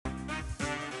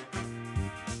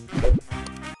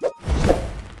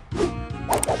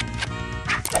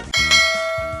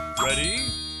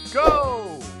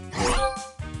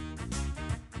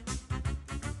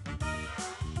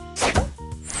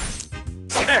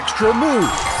Extra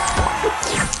move!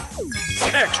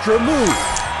 Extra move!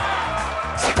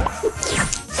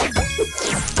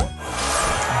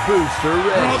 Booster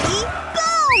ready! Ready?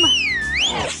 Boom!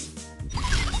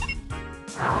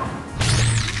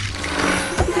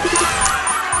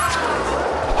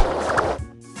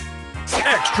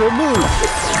 Extra move!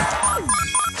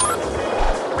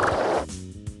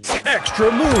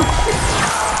 Extra move!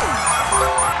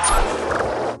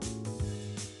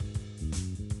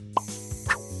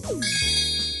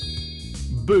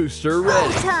 Booster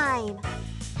ready! Time!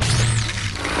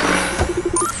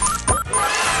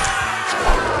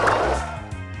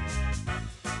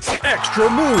 Extra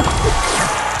move!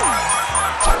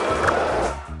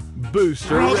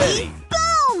 Booster ready!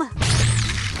 Boom!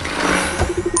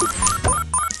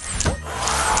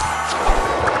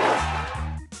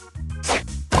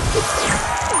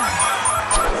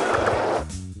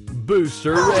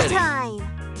 Booster ready! Time!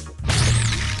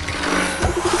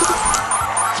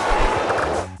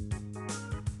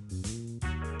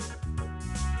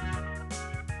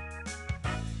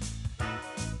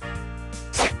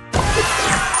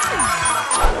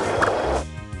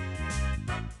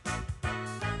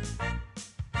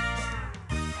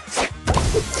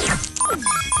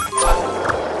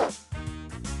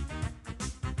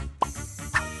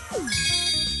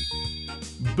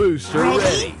 Booster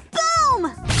ready!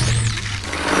 Boom!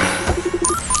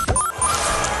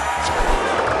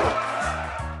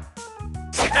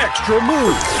 Extra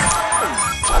move!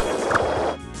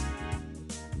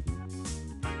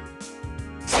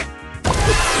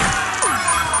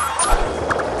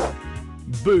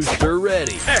 Booster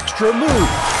ready! Extra move!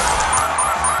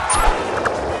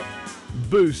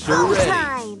 Booster ready!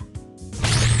 Time!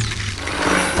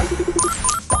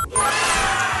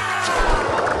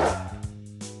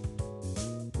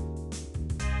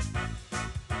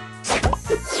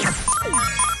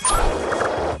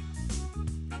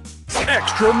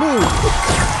 Extra move!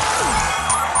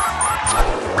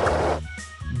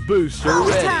 Booster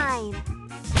ready! Time!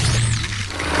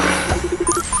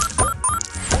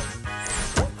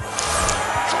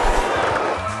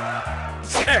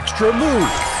 Extra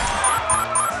move!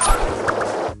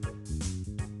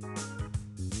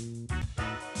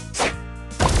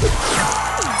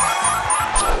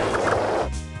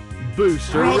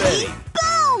 Booster ready!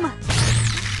 Boom!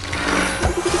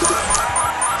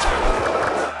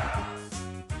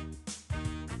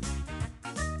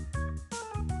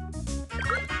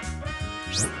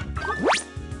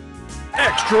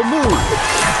 Extra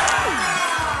move!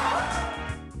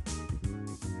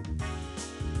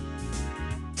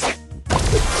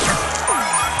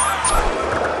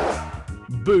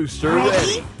 Booster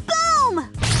ready! Boom!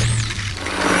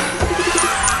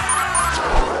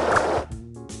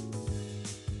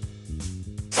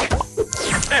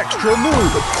 Extra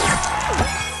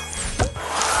move!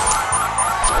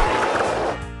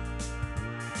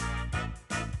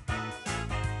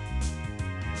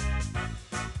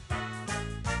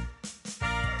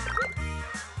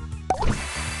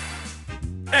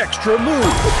 Extra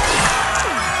move!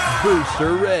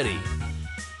 Booster ready!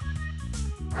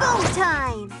 Boom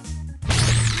time!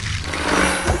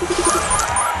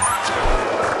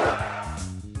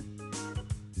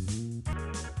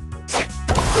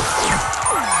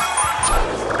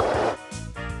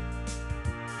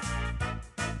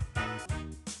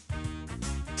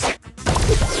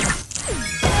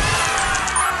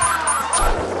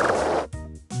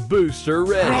 Booster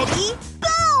ready! Ready?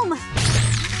 Boom!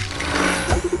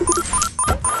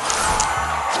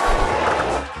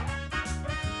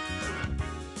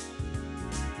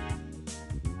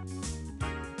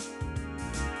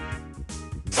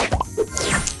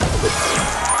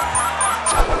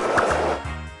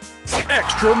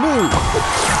 Extra move!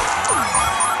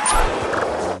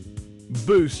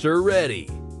 Booster ready!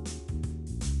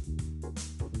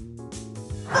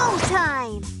 Boom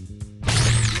time!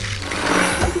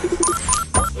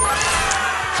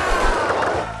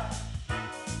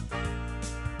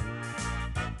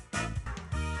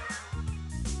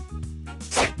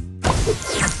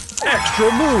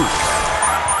 Extra move!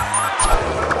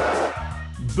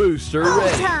 Booster Boom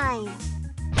ready! time!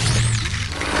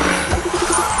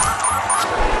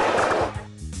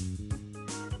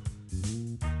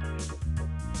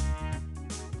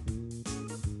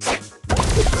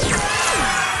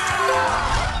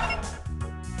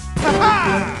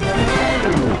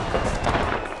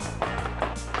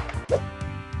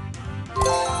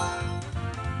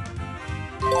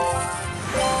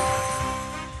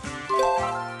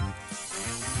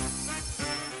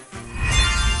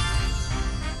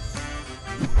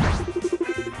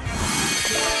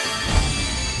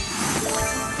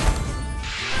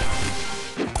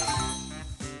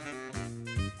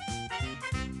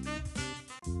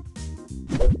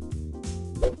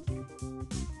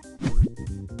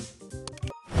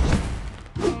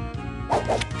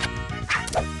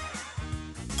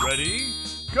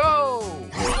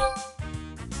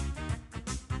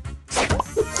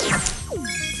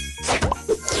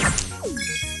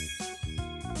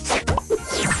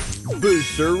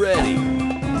 Booster ready.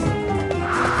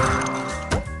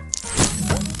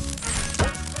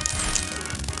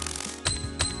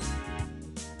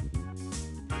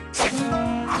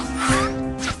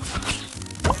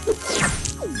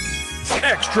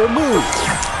 Extra move.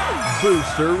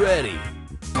 Booster ready.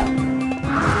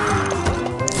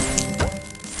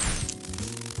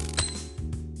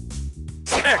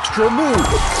 Extra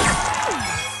move.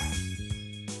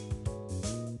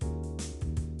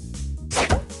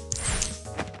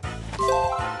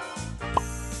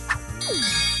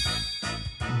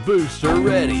 Booster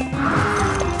ready.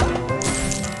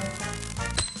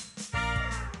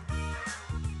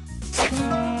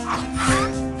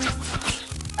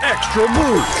 Extra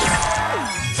move.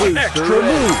 Booster Extra ready.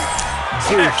 move.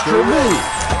 Booster Extra ready.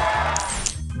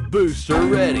 Booster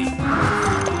ready.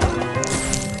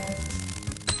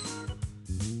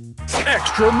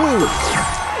 Extra move.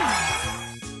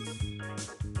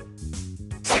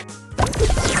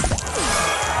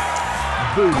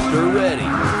 Booster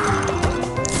ready.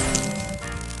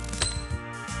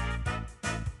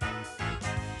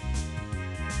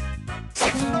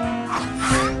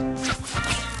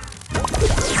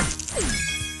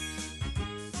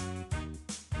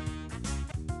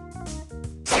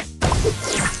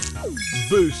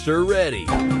 Booster ready.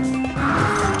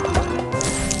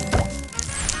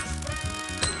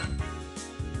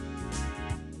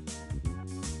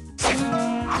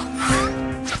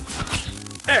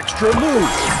 Extra move.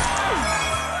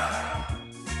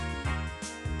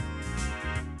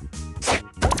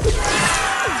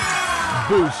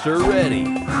 Booster ready.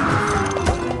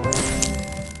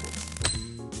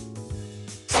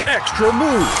 Extra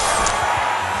move.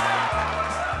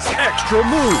 Extra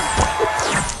move.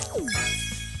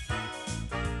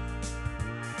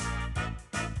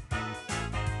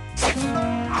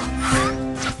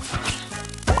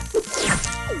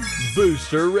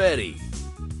 Booster ready.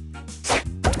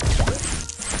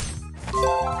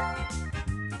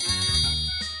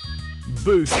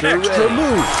 Booster Extra ready.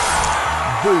 move.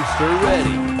 Booster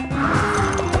ready.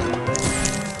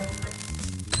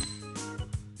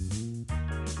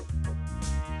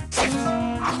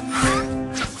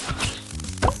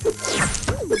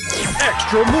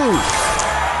 Extra move.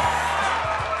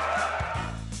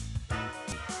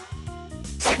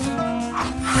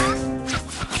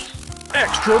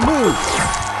 Extra move.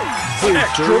 Booster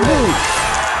Extra ready. move.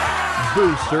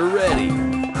 Booster ready.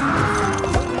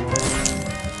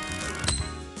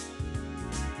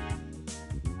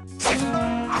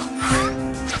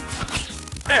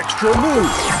 Extra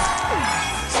move.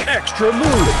 Extra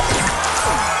move.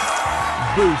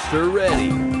 Booster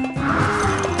ready.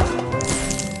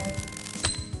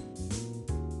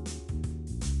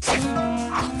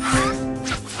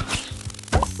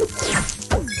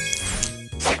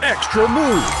 Extra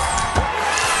move.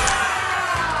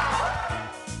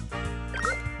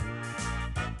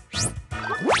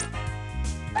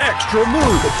 Extra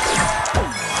move.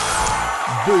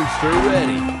 Booster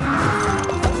ready.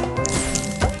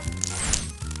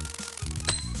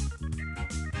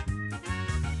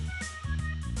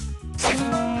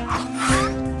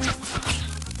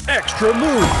 Extra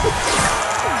move.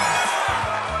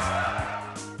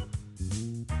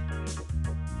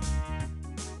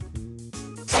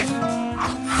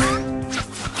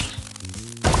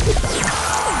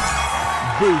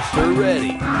 Booster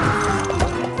ready.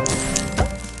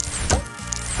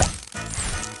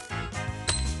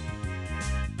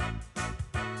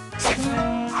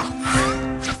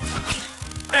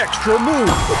 Extra move.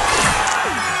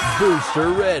 Booster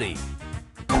ready.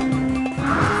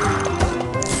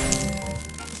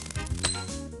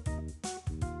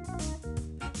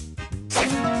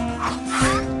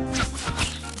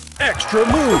 Extra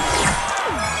move.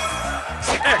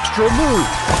 Extra move.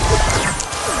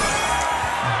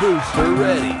 Booster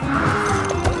ready.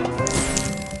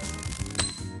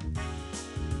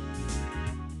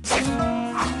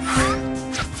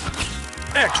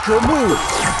 Extra move.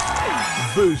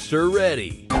 Booster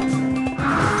ready.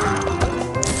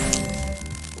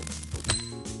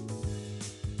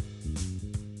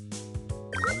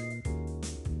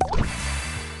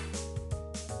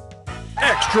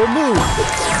 Extra move.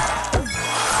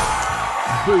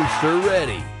 Booster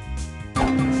ready.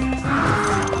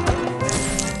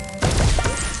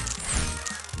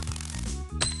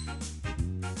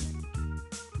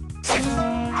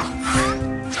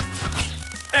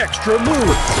 Extra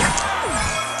move.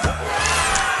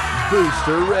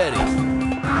 Booster ready.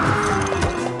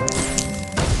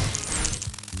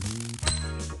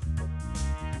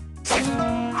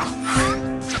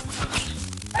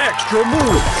 Extra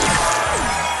move.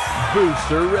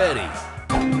 Booster ready.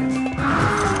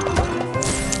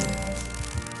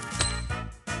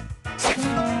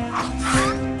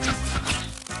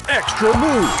 Extra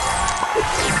move!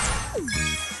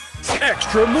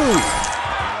 Extra move!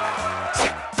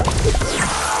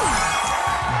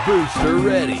 Booster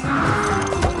ready.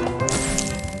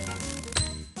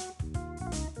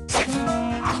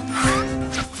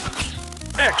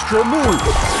 Extra move!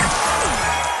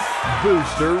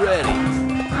 Booster ready.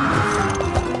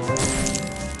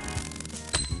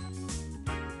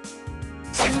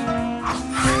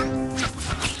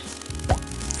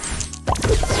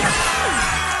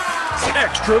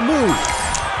 Extra move!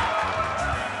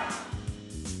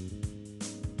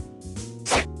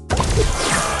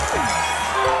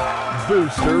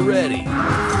 Booster ready.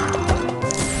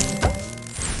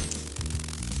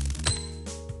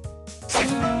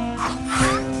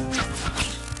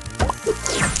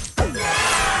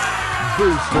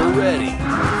 Booster ready.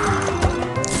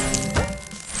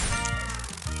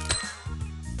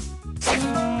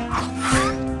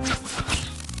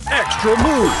 Extra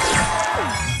move!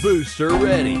 Booster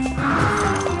ready.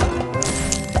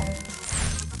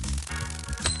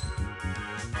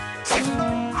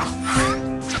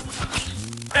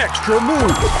 Extra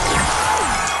move!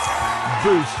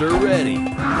 Booster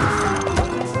ready.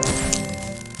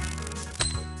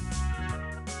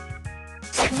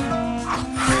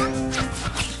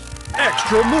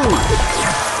 Extra move!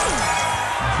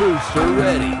 Booster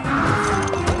ready.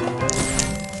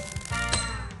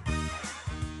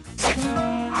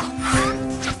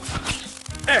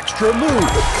 Extra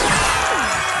move!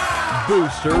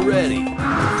 Booster ready.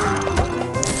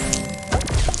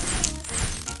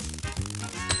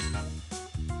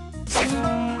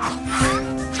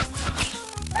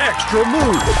 Extra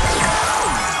move!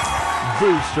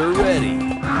 Booster ready.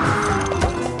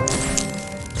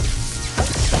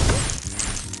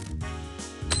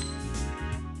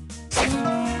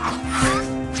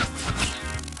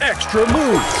 Extra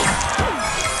move!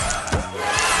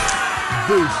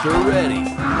 Booster ready.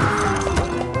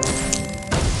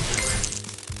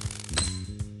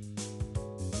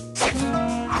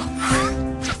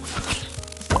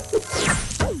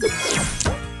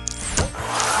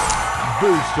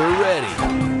 Booster ready.